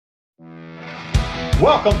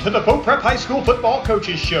Welcome to the Pope Prep High School Football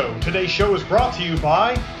Coaches Show. Today's show is brought to you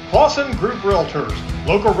by Clausen Group Realtors,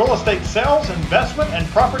 local real estate sales, investment, and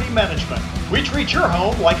property management. We treat your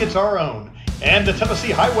home like it's our own. And the Tennessee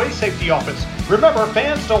Highway Safety Office. Remember,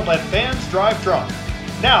 fans don't let fans drive drunk.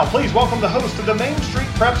 Now, please welcome the host of the Main Street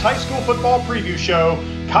Preps High School Football Preview Show,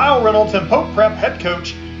 Kyle Reynolds, and Pope Prep head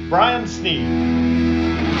coach Brian Sneed.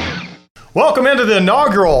 Welcome into the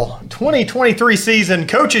inaugural 2023 season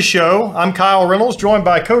Coaches Show. I'm Kyle Reynolds, joined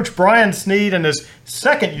by Coach Brian Sneed in his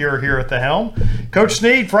second year here at the helm. Coach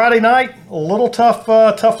Sneed, Friday night, a little tough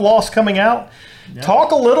loss coming out. Yeah.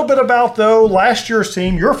 Talk a little bit about, though, last year's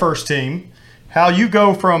team, your first team, how you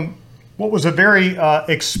go from what was a very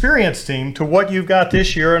experienced team to what you've got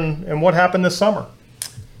this year and what happened this summer.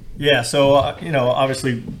 Yeah, so,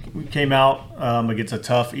 obviously we came out against a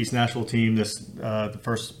tough East Nashville team the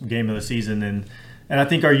first game of the season, and I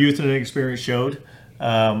think our youth and experience showed.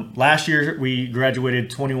 Last year we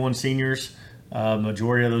graduated 21 seniors.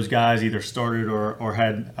 Majority of those guys either started or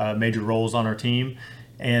had major roles on our team,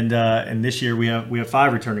 and this year we have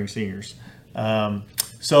 5 returning seniors.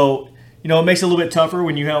 So it makes it a little bit tougher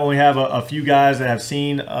when you only have a few guys that have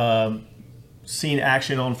seen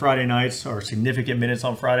action on Friday nights or significant minutes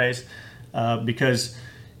on Fridays, because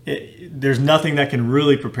there's nothing that can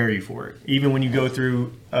really prepare you for it. Even when you go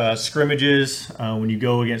through scrimmages, when you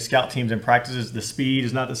go against scout teams and practices, the speed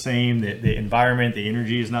is not the same, the environment, the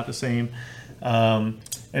energy is not the same.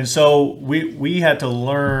 And so we had to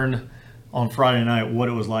learn on Friday night what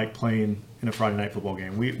it was like playing in a Friday night football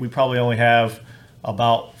game. We probably only have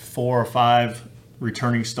about 4 or 5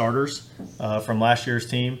 returning starters from last year's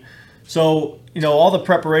team. So, all the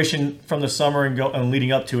preparation from the summer and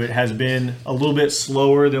leading up to it has been a little bit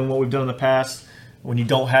slower than what we've done in the past. When you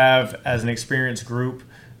don't have, as an experienced group,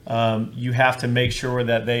 you have to make sure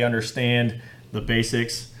that they understand the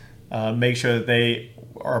basics, make sure that they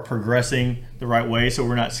are progressing the right way so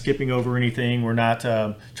we're not skipping over anything. We're not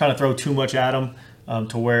trying to throw too much at them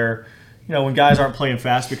to where, when guys aren't playing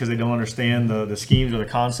fast because they don't understand the schemes or the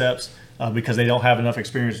concepts, because they don't have enough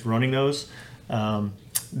experience running those,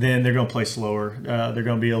 then they're going to play slower. They're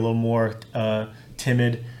going to be a little more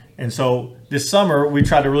timid. And so this summer, we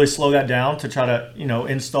tried to really slow that down to try to,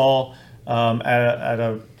 install at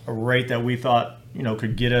a rate that we thought,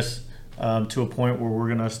 could get us to a point where we're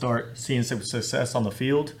going to start seeing some success on the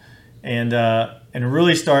field and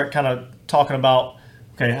really start kind of talking about,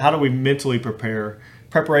 okay, how do we mentally prepare?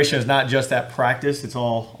 Preparation is not just that practice. It's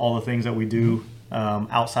all the things that we do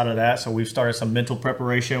outside of that. So we've started some mental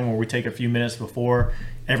preparation where we take a few minutes before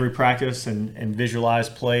every practice and visualize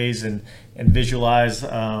plays and visualize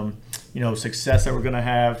success that we're going to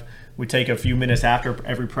have. We take a few minutes after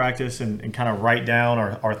every practice and kind of write down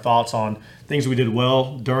our thoughts on things we did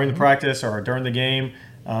well during the practice or during the game,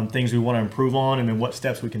 things we want to improve on, and then what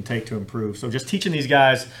steps we can take to improve. So just teaching these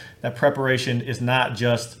guys that preparation is not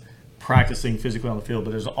just practicing physically on the field,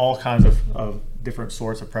 but there's all kinds of different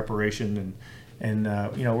sorts of preparation, and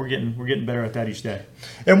we're getting better at that each day.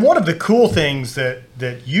 And one of the cool things that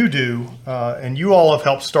you do, and you all have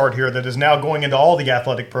helped start here, that is now going into all the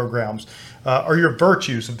athletic programs, are your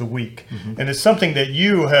virtues of the week. Mm-hmm. And it's something that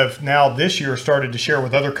you have now this year started to share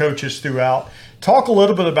with other coaches throughout. Talk a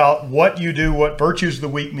little bit about what you do, what virtues of the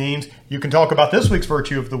week means. You can talk about this week's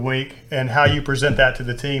virtue of the week and how you present that to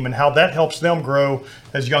the team and how that helps them grow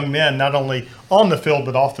as young men, not only on the field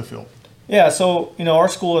but off the field. Yeah, so our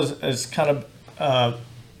school is kind of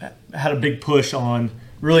had a big push on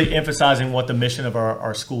really emphasizing what the mission of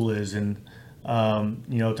our school is, and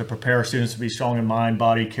to prepare our students to be strong in mind,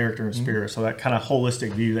 body, character, and spirit. Mm-hmm. So that kind of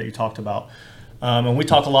holistic view that you talked about, and we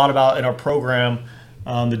talk a lot about in our program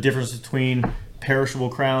the difference between perishable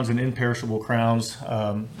crowns and imperishable crowns,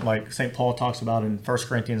 like St. Paul talks about in 1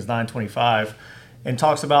 Corinthians 9:25, and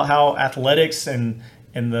talks about how athletics and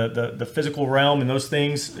the physical realm and those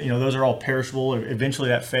things, those are all perishable. Eventually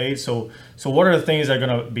that fades. So what are the things that are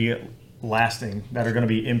going to be lasting, that are going to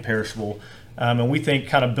be imperishable? And we think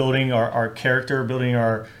kind of building our character, building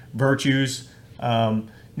our virtues,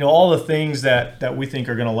 all the things that we think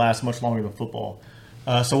are going to last much longer than football.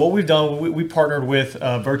 So what we've done, we partnered with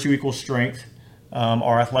Virtue Equals Strength.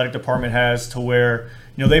 Our athletic department has, to where,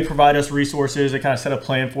 they provide us resources. They kind of set a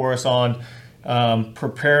plan for us on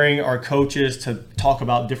preparing our coaches to talk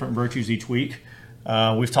about different virtues each week.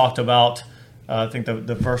 We've talked about, I think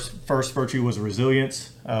the first virtue was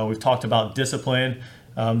resilience. We've talked about discipline.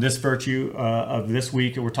 This virtue of this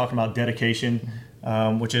week, we're talking about dedication,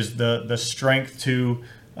 which is the strength to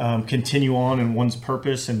continue on in one's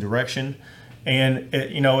purpose and direction. And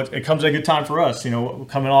it comes at a good time for us.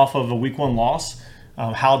 Coming off of a week 1 loss,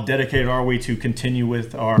 how dedicated are we to continue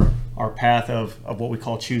with our path of what we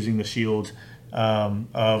call choosing the shield,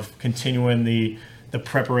 of continuing the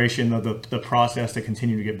preparation of the process to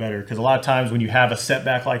continue to get better. Because a lot of times when you have a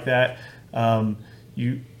setback like that,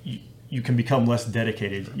 you can become less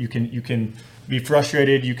dedicated. You can be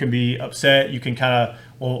frustrated. You can be upset. You can kind of,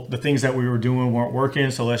 well, the things that we were doing weren't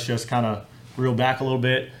working, so let's just kind of reel back a little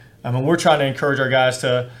bit. And we're trying to encourage our guys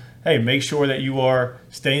to, hey, make sure that you are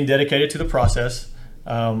staying dedicated to the process.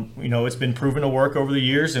 It's been proven to work over the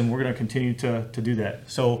years, and we're going to continue to do that.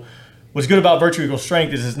 So what's good about Virtue Equals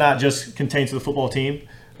Strength is it's not just contained to the football team.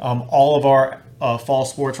 All of our fall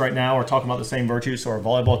sports right now are talking about the same virtues. So our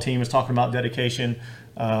volleyball team is talking about dedication.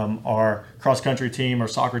 Our cross-country team, our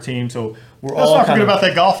soccer team. So we're all not forget about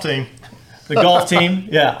that golf team. The golf team,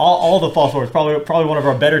 yeah, all the fall sports, probably one of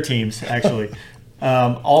our better teams, actually.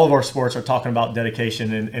 All of our sports are talking about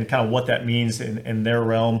dedication and kind of what that means in their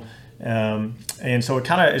realm. And so it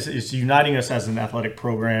kind of is uniting us as an athletic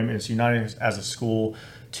program. It's uniting us as a school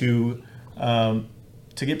to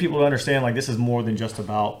get people to understand, like, this is more than just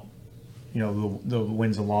about, the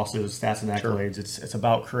wins and losses, stats and accolades. Sure. It's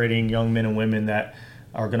about creating young men and women that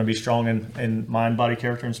are going to be strong in mind, body,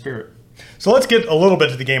 character, and spirit. So let's get a little bit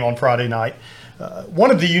to the game on Friday night.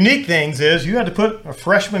 One of the unique things is you had to put a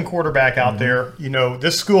freshman quarterback out there.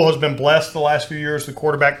 This school has been blessed the last few years with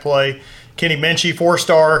quarterback play. Kenny Minchey,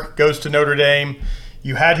 4-star, goes to Notre Dame.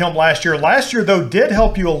 You had him last year. Last year, though, did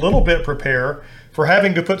help you a little bit prepare for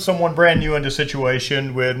having to put someone brand new into a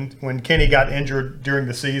situation when Kenny got injured during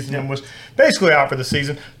the season and was basically out for the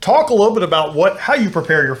season. Talk a little bit about how you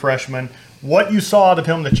prepare your freshman, what you saw out of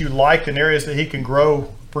him that you liked, and areas that he can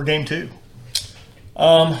grow for game 2.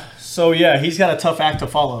 So yeah, he's got a tough act to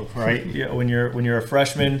follow, right? When you're a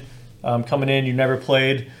freshman coming in, you never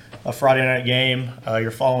played a Friday night game.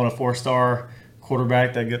 You're following a 4-star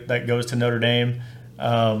quarterback that goes to Notre Dame,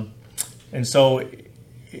 and so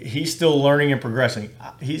he's still learning and progressing.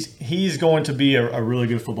 He's going to be a really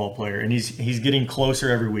good football player, and he's getting closer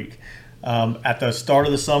every week. At the start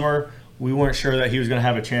of the summer, we weren't sure that he was going to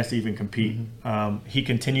have a chance to even compete. He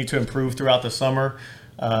continued to improve throughout the summer.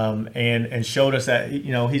 And showed us that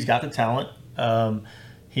he's got the talent.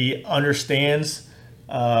 He understands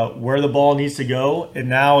where the ball needs to go, and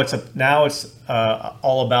now it's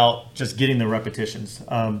all about just getting the repetitions,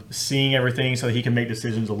 seeing everything so that he can make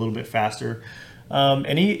decisions a little bit faster.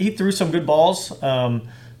 And he threw some good balls.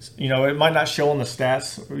 It might not show on the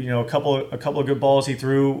stats. A couple of good balls he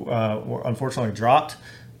threw were unfortunately dropped.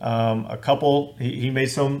 A couple, he made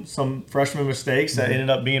some freshman mistakes that ended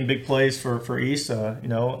up being big plays for East.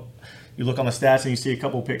 You look on the stats and you see a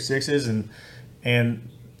couple pick sixes, and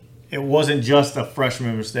it wasn't just a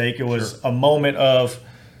freshman mistake. It was a moment of,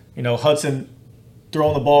 Hudson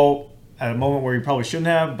throwing the ball at a moment where he probably shouldn't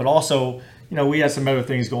have, but also, we had some other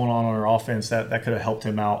things going on our offense that could have helped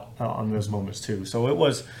him out on those moments too. So it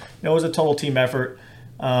was a total team effort,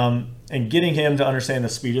 and getting him to understand the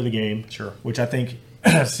speed of the game, which I think,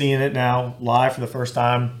 seeing it now live for the first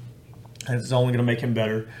time, it's only going to make him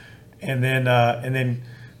better. And then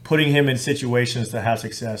putting him in situations to have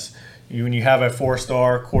success. When you have a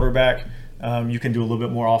 4-star quarterback, you can do a little bit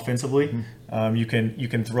more offensively. You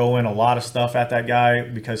can throw in a lot of stuff at that guy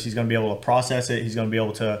because he's going to be able to process it. He's going to be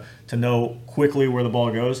able to know quickly where the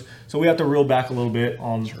ball goes. So we have to reel back a little bit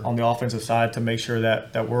on the offensive side to make sure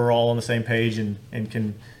that we're all on the same page and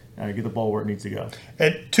can get the ball where it needs to go.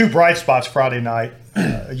 And 2 bright spots Friday night.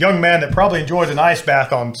 A young man that probably enjoyed an ice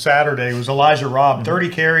bath on Saturday was Elijah Robb. 30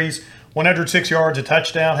 carries, 106 yards, a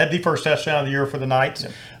touchdown, had the first touchdown of the year for the Knights.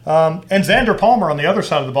 And Xander Palmer on the other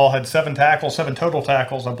side of the ball had 7 total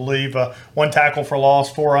tackles, I believe. 1 tackle for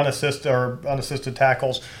loss, 4 unassisted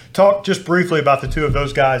tackles. Talk just briefly about the 2 of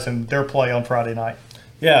those guys and their play on Friday night.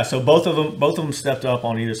 Yeah, so both of them stepped up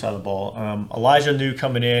on either side of the ball. Elijah knew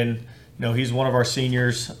coming in, he's one of our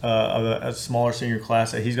seniors of a smaller senior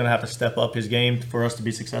class that he's going to have to step up his game for us to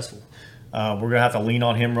be successful. We're going to have to lean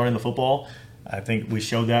on him running the football. I think we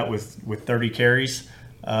showed that with 30 carries.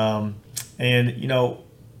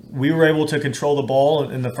 We were able to control the ball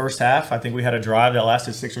in the first half. I think we had a drive that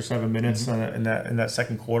lasted 6 or 7 minutes in that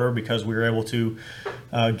second quarter because we were able to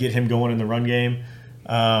get him going in the run game.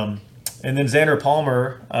 And then Xander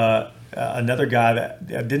Palmer, another guy that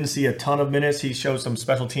didn't see a ton of minutes. He showed some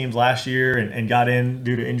special teams last year and got in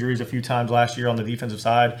due to injuries a few times last year on the defensive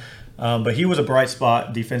side. But he was a bright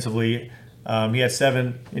spot defensively. He had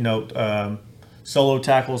 7, solo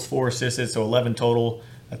tackles, 4 assisted, so 11 total,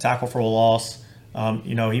 a tackle for a loss.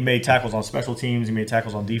 He made tackles on special teams. He made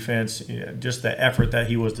tackles on defense. Just the effort that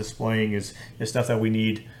he was displaying is stuff that we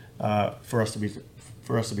need for us to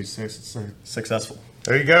be successful.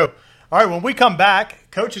 There you go. All right, when we come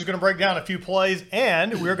back, Coach is going to break down a few plays,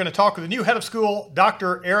 and we're going to talk with the new head of school,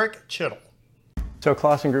 Dr. Eric Chittle. So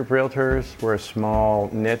Clausen Group Realtors, we're a small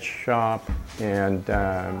niche shop, and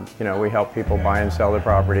we help people buy and sell their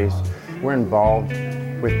properties. We're involved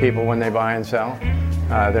with people when they buy and sell.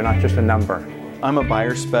 They're not just a number. I'm a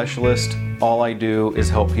buyer specialist. All I do is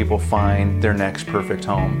help people find their next perfect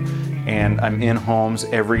home. And I'm in homes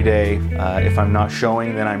every day. If I'm not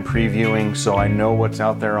showing, then I'm previewing, so I know what's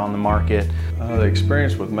out there on the market. The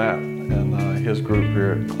experience with Matt and his group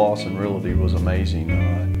here at Clausen Realty was amazing.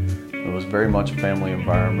 It was very much a family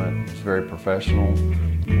environment. It was very professional.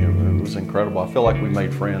 It was incredible. I feel like we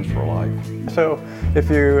made friends for life. So if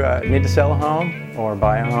you need to sell a home or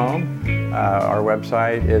buy a home, our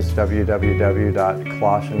website is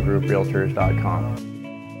www.clausengrouprealtors.com.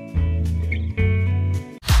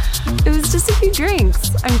 It was just a few drinks.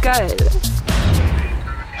 I'm good.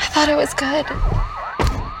 I thought it was good.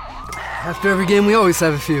 After every game, we always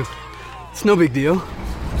have a few. It's no big deal.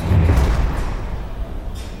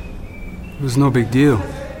 It was no big deal.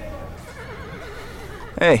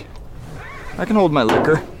 Hey, I can hold my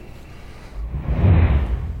liquor.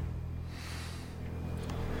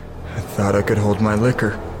 I thought I could hold my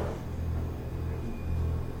liquor.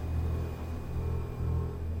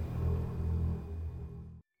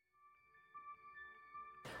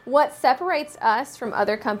 What separates us from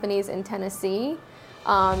other companies in Tennessee,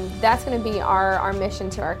 that's going to be our mission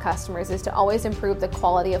to our customers, is to always improve the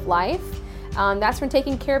quality of life. That's from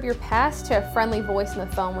taking care of your pest to a friendly voice on the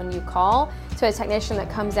phone when you call, to a technician that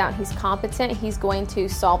comes out and he's competent, he's going to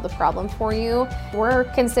solve the problem for you. We're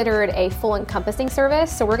considered a full encompassing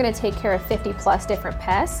service, so we're going to take care of 50 plus different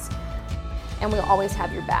pests, and we'll always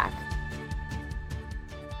have your back.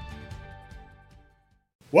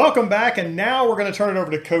 Welcome back, and now we're going to turn it over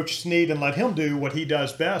to Coach Sneed and let him do what he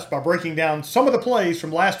does best by breaking down some of the plays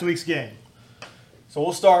from last week's game. So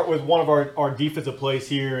we'll start with one of our defensive plays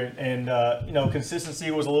here, and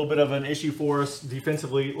consistency was a little bit of an issue for us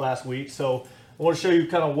defensively last week. So I want to show you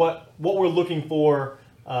kind of what we're looking for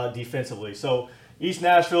defensively. So East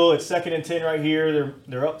Nashville, it's 2nd and 10 right here.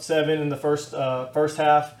 They're up 7 in the first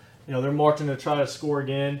half. They're marching to try to score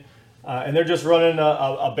again. And they're just running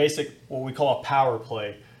a basic, what we call a power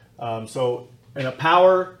play. So in a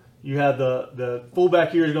power, you have the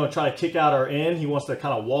fullback here is going to try to kick out our end. He wants to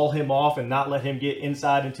kind of wall him off and not let him get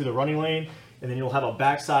inside into the running lane. And then you'll have a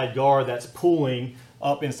backside guard that's pulling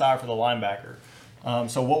up inside for the linebacker.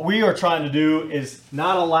 So what we are trying to do is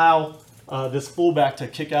not allow this fullback to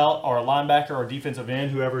kick out our linebacker or defensive end,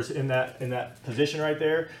 whoever's in that position right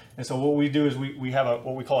there. And so what we do is we have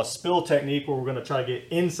what we call a spill technique, where we're going to try to get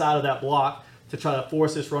inside of that block to try to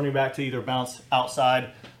force this running back to either bounce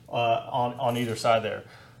outside on either side there.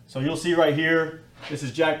 So you'll see right here, this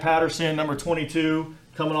is Jack Patterson, number 22,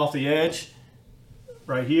 coming off the edge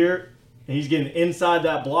right here. And he's getting inside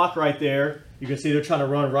that block right there. You can see they're trying to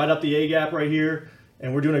run right up the A-gap right here.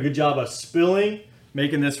 And we're doing a good job of spilling,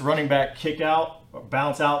 making this running back kick out, or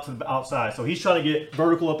bounce out to the outside. So he's trying to get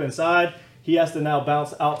vertical up inside. He has to now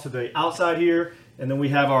bounce out to the outside here. And then we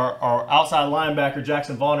have our outside linebacker,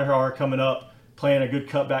 Jackson Vonderhaar, coming up, playing a good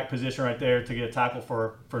cutback position right there to get a tackle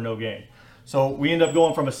for no gain. So we end up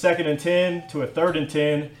going from a 2nd and 10 to a 3rd and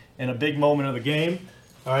 10 in a big moment of the game,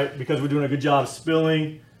 all right, because we're doing a good job of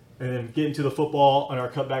spilling and then getting to the football in our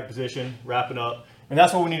cutback position, wrapping up. And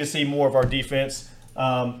that's what we need to see more of our defense.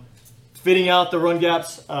 Fitting out the run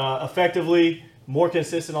gaps effectively, more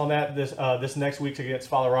consistent on that this next week against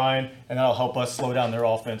Father Ryan, and that'll help us slow down their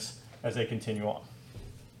offense as they continue on.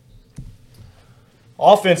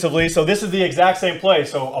 Offensively, so this is the exact same play.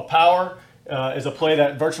 So a power is a play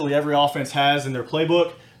that virtually every offense has in their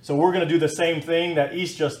playbook. So we're going to do the same thing that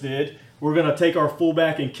East just did. We're going to take our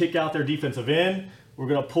fullback and kick out their defensive end. We're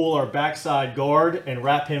going to pull our backside guard and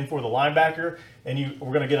wrap him for the linebacker. And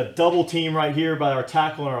we're going to get a double team right here by our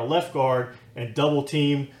tackle and our left guard and double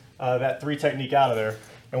team that 3 technique out of there.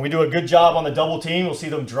 And we do a good job on the double team. You'll see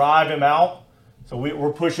them drive him out. So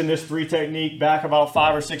we're pushing this 3 technique back about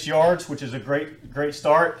 5 or 6 yards, which is a great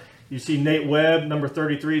start. You see Nate Webb, number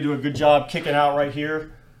 33, do a good job kicking out right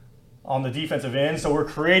here on the defensive end. So we're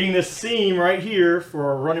creating this seam right here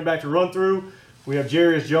for a running back to run through. We have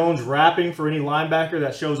Jarius Jones wrapping for any linebacker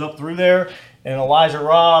that shows up through there. And Elijah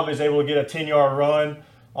Robb is able to get a 10-yard run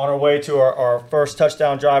on our way to our first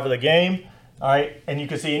touchdown drive of the game. All right, and you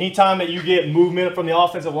can see anytime that you get movement from the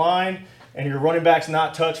offensive line and your running back's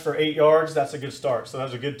not touched for 8 yards, that's a good start. So that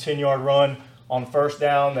was a good 10-yard run on first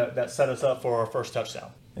down that set us up for our first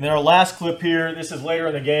touchdown. And then our last clip here, this is later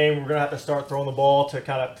in the game. We're going to have to start throwing the ball to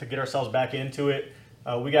get ourselves back into it.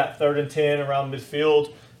 We got 3rd and 10 around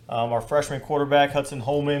midfield. Our freshman quarterback, Hudson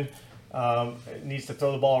Holman, needs to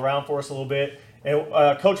throw the ball around for us a little bit.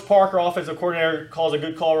 And Coach Parker, offensive coordinator, calls a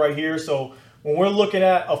good call right here. So when we're looking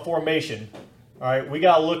at a formation, all right, we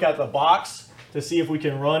got to look at the box to see if we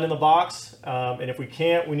can run in the box. And if we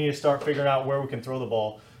can't, we need to start figuring out where we can throw the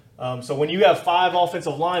ball. So when you have 5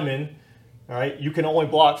 offensive linemen, all right, you can only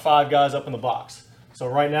block 5 guys up in the box. So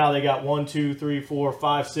right now they got 1, 2, 3, 4,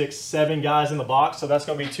 5, 6, 7 guys in the box. So that's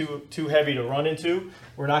going to be too heavy to run into.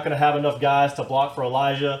 We're not going to have enough guys to block for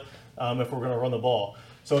Elijah if we're going to run the ball.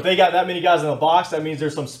 So if they got that many guys in the box, that means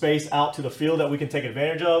there's some space out to the field that we can take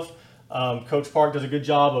advantage of. Coach Park does a good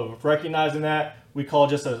job of recognizing that. We call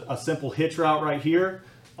just a simple hitch route right here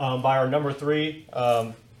by our number 3,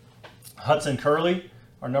 Hudson Curley,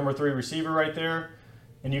 our number 3 receiver right there.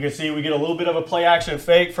 And you can see we get a little bit of a play action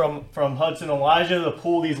fake from Hudson and Elijah to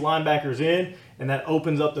pull these linebackers in, and that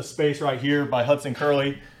opens up the space right here by Hudson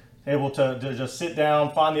Curley, able to just sit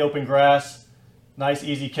down, find the open grass, nice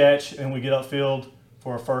easy catch, and we get upfield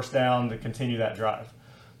for a first down to continue that drive.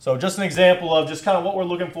 So just an example of just kind of what we're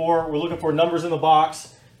looking for. We're looking for numbers in the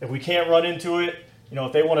box. If we can't run into it,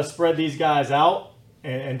 if they want to spread these guys out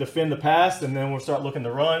and defend the pass, and then we'll start looking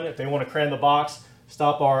to run. If they want to cram the box,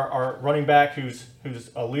 stop our running back who's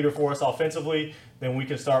a leader for us offensively, then we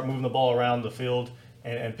can start moving the ball around the field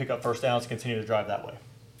and pick up first downs, continue to drive that way.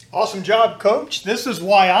 Awesome job, Coach. This is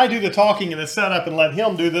why I do the talking and the setup and let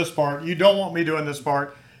him do this part. You don't want me doing this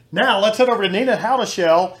part. Now let's head over to Nina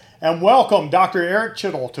Howdeshell and welcome Dr. Eric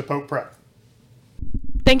Chittle to Pope Prep.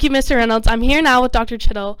 Thank you, Mr. Reynolds. I'm here now with Dr.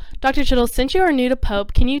 Chittle. Dr. Chittle, since you are new to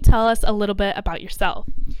Pope, can you tell us a little bit about yourself?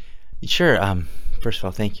 Sure. First of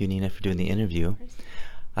all, thank you, Nina, for doing the interview.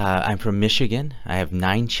 I'm from Michigan. I have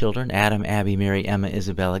 9 children: Adam, Abby, Mary, Emma,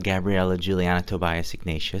 Isabella, Gabriella, Juliana, Tobias,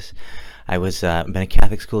 Ignatius. I was been a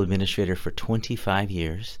Catholic school administrator for 25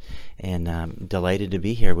 years, and I'm delighted to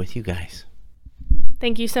be here with you guys.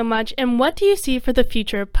 Thank you so much. And what do you see for the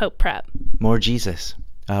future of Pope Prep? More Jesus.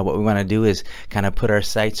 What we want to do is kind of put our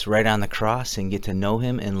sights right on the cross and get to know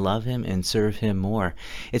him and love him and serve him more.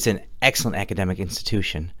 It's an excellent academic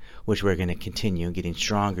institution, which we're going to continue getting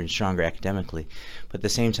stronger and stronger academically. But at the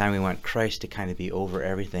same time, we want Christ to kind of be over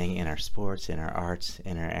everything in our sports, in our arts,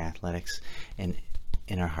 in our athletics, and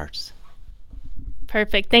in our hearts.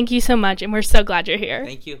 Perfect. Thank you so much, and we're so glad you're here.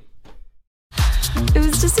 Thank you. It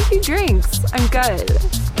was just a few drinks. I'm good.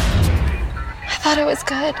 I thought it was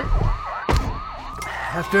good.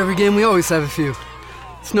 After every game, we always have a few.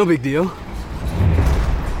 It's no big deal.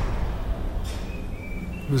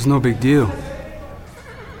 It was no big deal.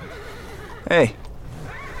 Hey,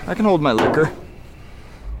 I can hold my liquor.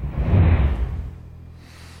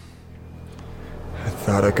 I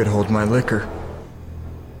thought I could hold my liquor.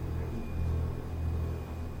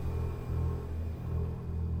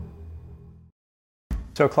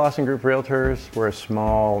 So Clausen Group Realtors, we're a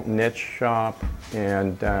small niche shop,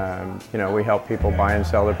 and we help people buy and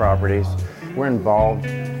sell their properties. We're involved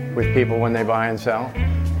with people when they buy and sell.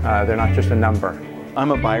 They're not just a number.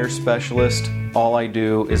 I'm a buyer specialist. All I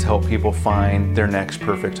do is help people find their next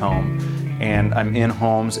perfect home. And I'm in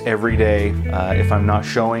homes every day. If I'm not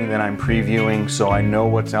showing, then I'm previewing, so I know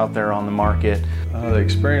what's out there on the market. The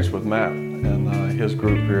experience with Matt and his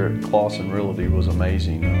group here at Clausen Realty was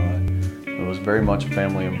amazing. It was very much a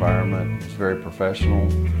family environment. It was very professional.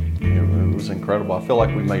 It was incredible. I feel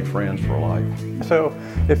like we made friends for life. So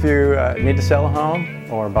if you need to sell a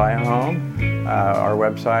home or buy a home, our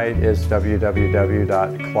website is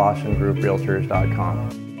www.clausengrouprealtors.com.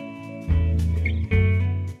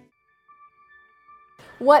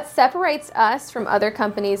 What separates us from other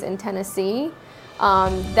companies in Tennessee,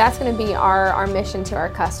 that's going to be our mission to our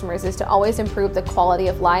customers, is to always improve the quality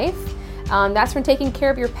of life. That's from taking care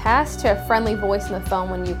of your past to a friendly voice on the phone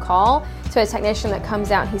when you call, to a technician that comes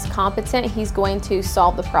out, he's competent, he's going to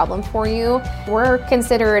solve the problem for you. We're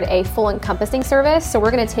considered a full encompassing service, so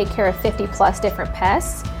we're going to take care of 50 plus different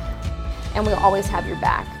pests, and we'll always have your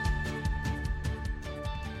back.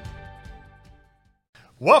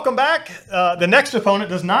 Welcome back. The next opponent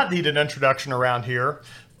does not need an introduction around here.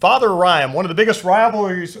 Father Ryan, one of the biggest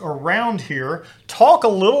rivalries around here. Talk a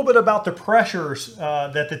little bit about the pressures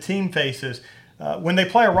that the team faces when they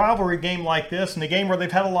play a rivalry game like this, and a game where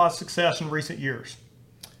they've had a lot of success in recent years.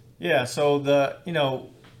 Yeah, so the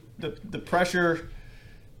pressure,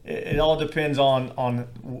 it all depends on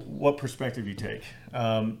what perspective you take.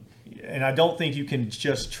 And I don't think you can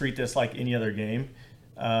just treat this like any other game.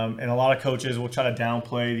 And a lot of coaches will try to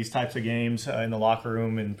downplay these types of games in the locker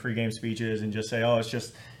room and pregame speeches and just say, oh,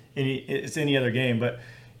 it's any other game. But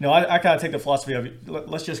I kind of take the philosophy of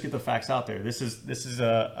let's just get the facts out there. This is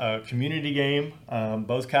a community game.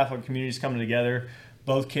 Both Catholic communities coming together.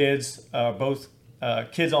 Both kids, both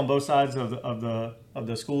kids on both sides of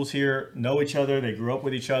the schools here know each other. They grew up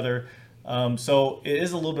with each other. So it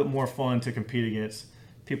is a little bit more fun to compete against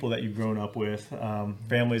people that you've grown up with,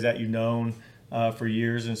 families that you've known for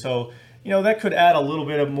years. And so, that could add a little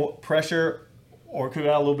bit of more pressure, or it could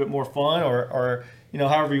add a little bit more fun, or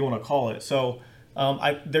however you want to call it. So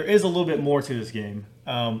there is a little bit more to this game.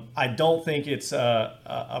 I don't think it's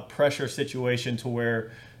a pressure situation to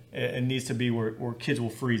where it needs to be where kids will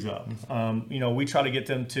freeze up. We try to get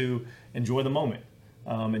them to enjoy the moment,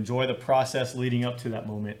 enjoy the process leading up to that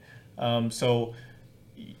moment. So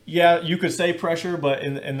yeah, you could say pressure, but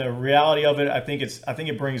in the reality of it, I think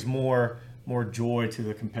it brings more joy to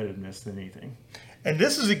the competitiveness than anything. And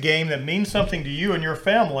this is a game that means something to you and your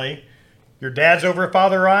family. Your dad's over at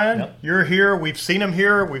Father Ryan. Yep. You're here. We've seen him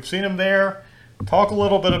here. We've seen him there. Talk a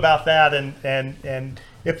little bit about that, and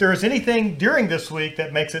if there is anything during this week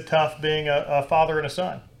that makes it tough being a father and a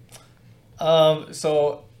son.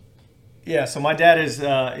 So my dad is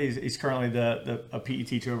he's currently a PE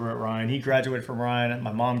teacher over at Ryan. He graduated from Ryan.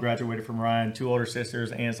 My mom graduated from Ryan. 2 older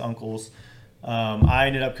sisters, aunts, uncles. I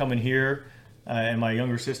ended up coming here, and my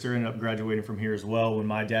younger sister ended up graduating from here as well when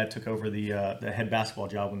my dad took over the head basketball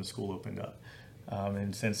job when the school opened up.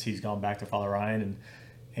 And since he's gone back to Father Ryan,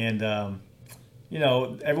 and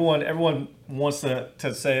everyone wants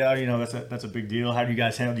to say, oh, that's a big deal. How do you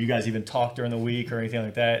guys handle? Do you guys even talk during the week or anything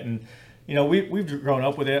like that? And we've grown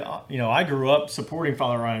up with it. I grew up supporting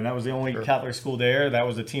Father Ryan. That was the only Catholic school there. That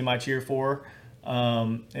was the team I cheered for.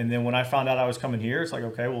 And then when I found out I was coming here, it's like,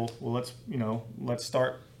 okay, well let's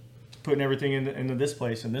start putting everything into this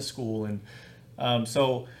place, in this school, and that's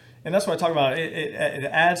what I talk about. It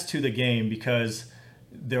adds to the game because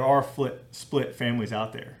there are split families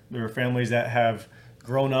out there. There are families that have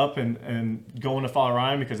grown up and going to Father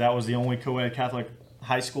Ryan because that was the only co-ed Catholic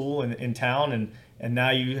high school in town, and now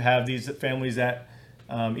you have these families that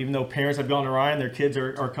even though parents have gone to Ryan, their kids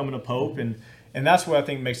are coming to Pope, and that's what I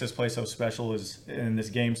think makes this place so special and this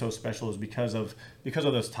game so special is because of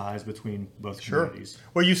those ties between both communities.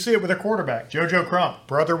 Well, you see it with a quarterback, JoJo Crump.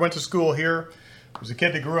 Brother went to school here. Was a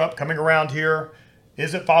kid that grew up coming around here.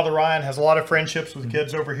 Is at Father Ryan, has a lot of friendships with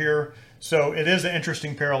kids over here. So it is an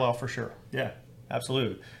interesting parallel for sure. Yeah,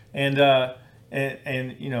 absolutely. And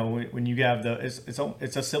when you have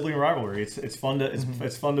it's a sibling rivalry. It's fun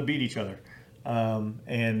to beat each other.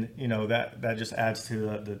 That just adds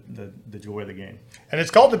to the joy of the game. And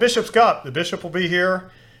it's called the Bishop's Cup. The Bishop will be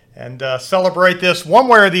here and celebrate this one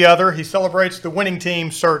way or the other. He celebrates the winning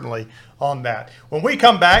team, certainly, on that. When we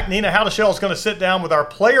come back, Nina Howdeshell is going to sit down with our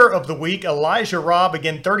player of the week, Elijah Robb.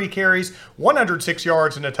 Again, 30 carries, 106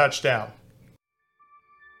 yards, and a touchdown.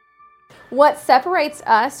 What separates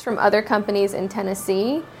us from other companies in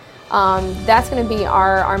Tennessee, that's going to be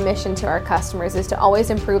our mission to our customers, is to always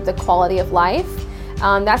improve the quality of life.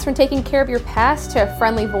 That's from taking care of your past to a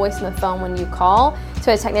friendly voice on the phone when you call,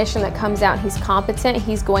 to a technician that comes out, he's competent,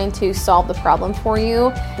 he's going to solve the problem for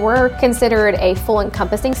you. We're considered a full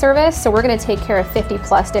encompassing service, so we're going to take care of 50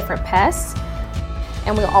 plus different pests,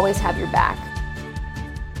 and we'll always have your back.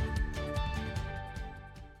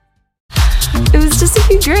 It was just a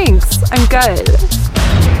few drinks. I'm good.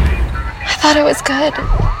 I thought it was good.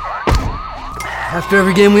 After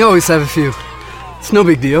every game, we always have a few. It's no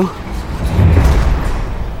big deal.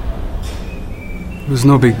 It was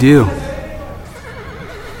no big deal.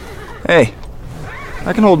 Hey,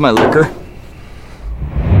 I can hold my liquor.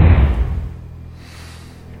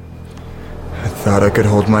 I thought I could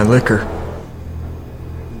hold my liquor.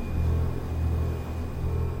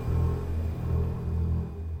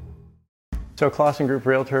 So Clausen Group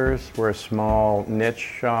Realtors, we're a small niche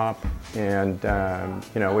shop, and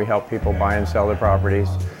we help people buy and sell their properties.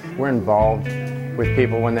 We're involved with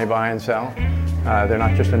people when they buy and sell. They're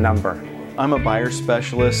not just a number. I'm a buyer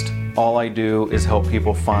specialist. All I do is help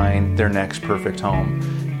people find their next perfect home.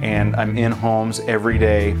 And I'm in homes every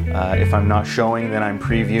day. If I'm not showing, then I'm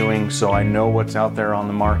previewing, so I know what's out there on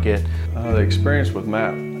the market. The experience with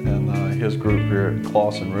Matt and his group here at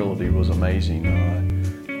Clausen Realty was amazing.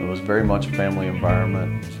 It was very much a family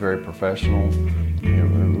environment. It was very professional.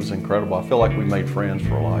 It was incredible. I feel like we made friends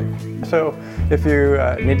for life. So if you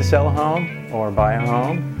need to sell a home or buy a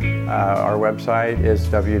home, our website is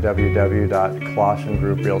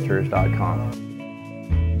www.clausengrouprealtors.com.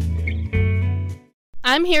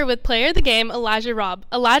 I'm here with player of the game, Elijah Robb.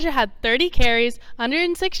 Elijah had 30 carries,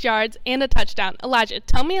 106 yards, and a touchdown. Elijah,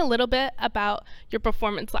 tell me a little bit about your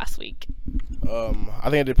performance last week. I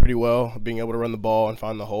think I did pretty well, being able to run the ball and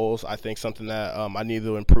find the holes. I think something that I needed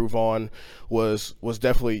to improve on was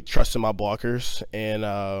definitely trusting my blockers.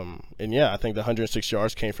 And yeah, I think the 106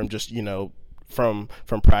 yards came from just, from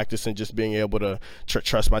practice and just being able to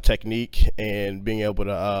trust my technique and being able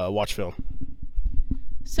to watch film.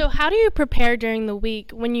 So how do you prepare during the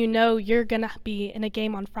week when you know you're going to be in a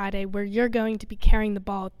game on Friday where you're going to be carrying the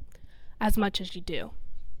ball as much as you do?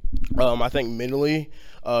 I think mentally,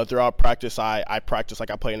 throughout practice, I practice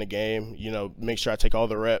like I play in a game. Make sure I take all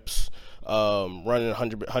the reps, running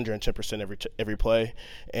 110% every play,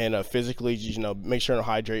 and physically, make sure I'm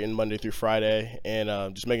hydrating Monday through Friday,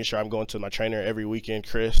 and just making sure I'm going to my trainer every weekend,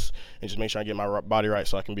 Chris, and just make sure I get my body right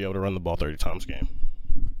so I can be able to run the ball 30 times a game.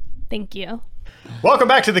 Thank you. Welcome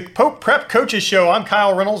back to the Pope Prep Coaches Show. I'm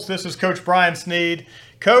Kyle Reynolds. This is Coach Brian Sneed.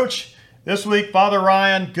 Coach, this week, Father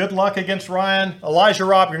Ryan, good luck against Ryan. Elijah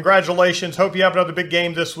Robb, congratulations. Hope you have another big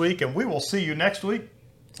game this week, and we will see you next week.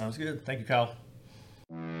 Sounds good. Thank you, Kyle.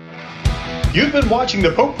 You've been watching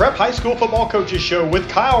the Pope Prep High School Football Coaches Show with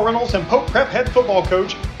Kyle Reynolds and Pope Prep head football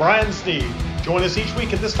coach Brian Sneed. Join us each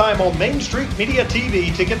week at this time on Main Street Media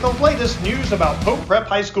TV to get the latest news about Pope Prep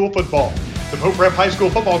High School football. The Pope Prep High School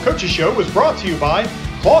Football Coaches Show was brought to you by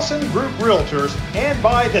Clausen Group Realtors and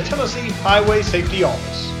by the Tennessee Highway Safety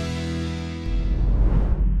Office.